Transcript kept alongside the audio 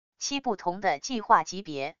7不同的计划级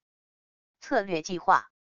别。策略计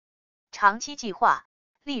划。长期计划，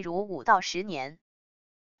例如5到10年。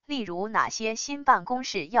例如哪些新办公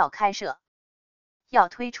室要开设，要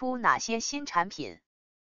推出哪些新产品。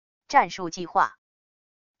战术计划。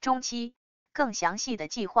中期，更详细的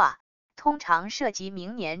计划通常涉及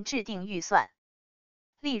明年制定预算，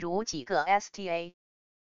例如几个 STA。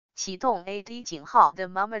启动 AD-The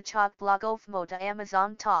Mumachok Blog of Mode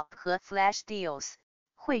Amazon Top 和 Flash Deals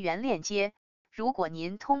会员链接。如果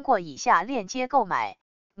您通过以下链接购买，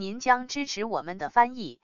您将支持我们的翻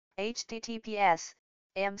译。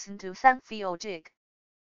https://amazon.com/fiojig。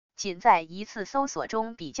仅在一次搜索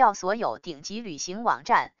中比较所有顶级旅行网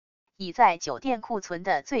站，以在酒店库存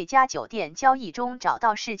的最佳酒店交易中找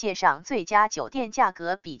到世界上最佳酒店价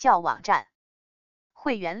格比较网站。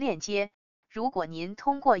会员链接。如果您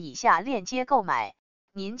通过以下链接购买，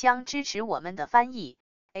您将支持我们的翻译。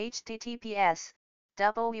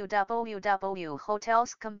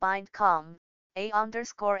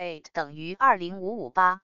https://www.hotelscombined.com/a_8 等于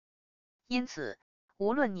20558。因此，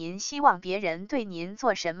无论您希望别人对您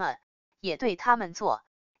做什么，也对他们做，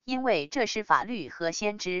因为这是法律和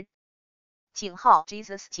先知。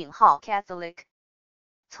Jesus_Catholic。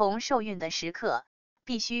从受孕的时刻，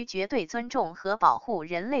必须绝对尊重和保护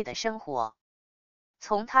人类的生活。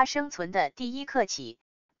从他生存的第一刻起，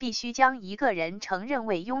必须将一个人承认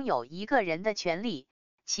为拥有一个人的权利，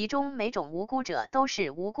其中每种无辜者都是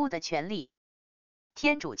无辜的权利。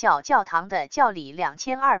天主教教堂的教理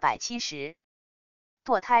2270。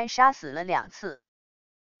堕胎杀死了2次。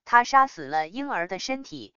他杀死了婴儿的身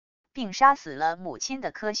体，并杀死了母亲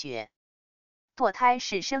的科学。堕胎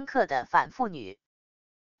是深刻的反妇女。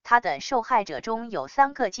他的受害者中有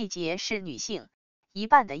3个季节是女性，一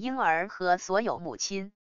半的婴儿和所有母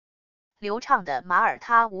亲。流畅的马耳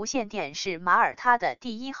他无线电是马耳他的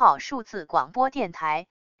第1号数字广播电台，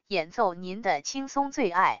演奏您的轻松最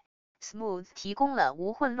爱。Smooth 提供了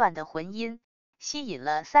无混乱的混音，吸引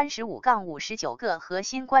了35-59个核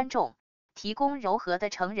心观众，提供柔和的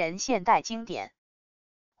成人现代经典。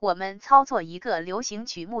我们操作一个流行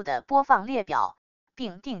曲目的播放列表，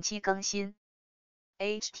并定期更新。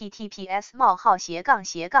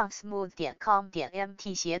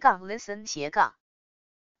https://smooth.com/mt-listen-。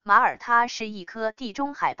马耳他是一颗地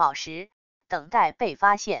中海宝石，等待被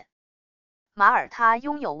发现。马耳他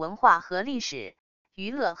拥有文化和历史、娱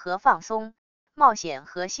乐和放松、冒险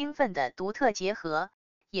和兴奋的独特结合，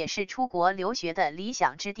也是出国留学的理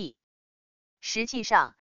想之地。实际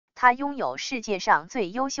上，它拥有世界上最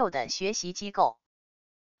优秀的学习机构。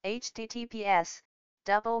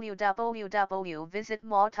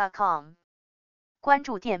https://www.visitmalta.com。关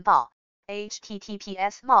注电报。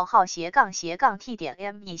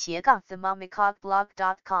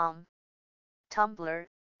https://me/the-mummycockblog.com。Tumblr。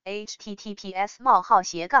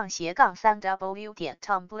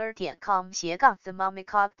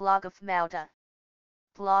https://3w.tumblr.com/the-mummycockblog of Malta。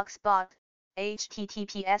Blogspot。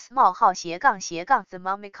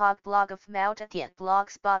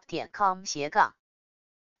https://the-mummycockblog-of-malta.blogspot.com/。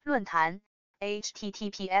论坛。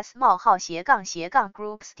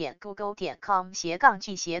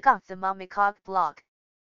https://groups.google.com/g/the-mummycockblog。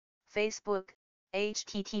Facebook。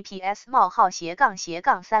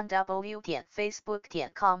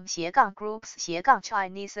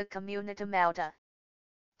https://3w.facebook.com/groups/Chinese Community Malta。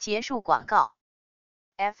结束广告。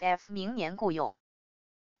FF 明年雇佣。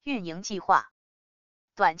运营计划。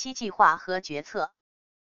短期计划和决策。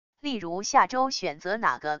例如下周选择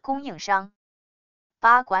哪个供应商。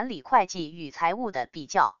8管理会计与财务的比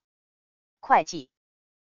较。会计。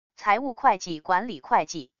财务会计管理会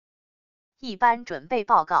计。一般准备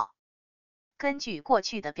报告。根据过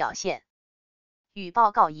去的表现。与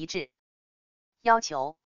报告一致。要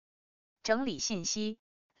求。整理信息，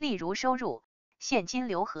例如收入、现金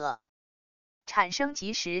流和产生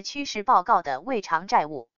即时趋势报告的未偿债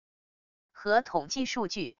务。和统计数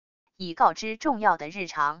据，以告知重要的日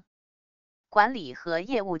常。管理和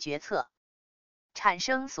业务决策。产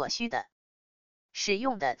生所需的、使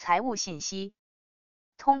用的财务信息。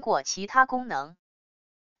通过其他功能。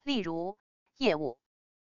例如，业务。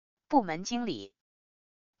部门经理。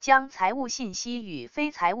将财务信息与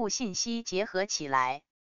非财务信息结合起来。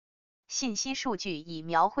信息数据以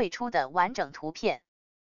描绘出的完整图片。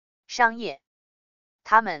商业。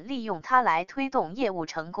他们利用它来推动业务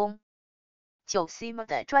成功。9 CIMA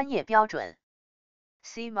的专业标准。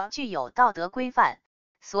CIMA 具有道德规范，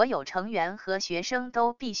所有成员和学生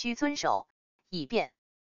都必须遵守，以便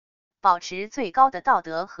保持最高的道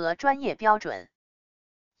德和专业标准。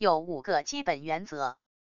有5个基本原则：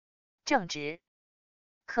正直、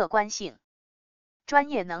客观性、专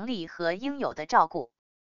业能力和应有的照顾、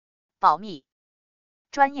保密、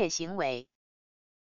专业行为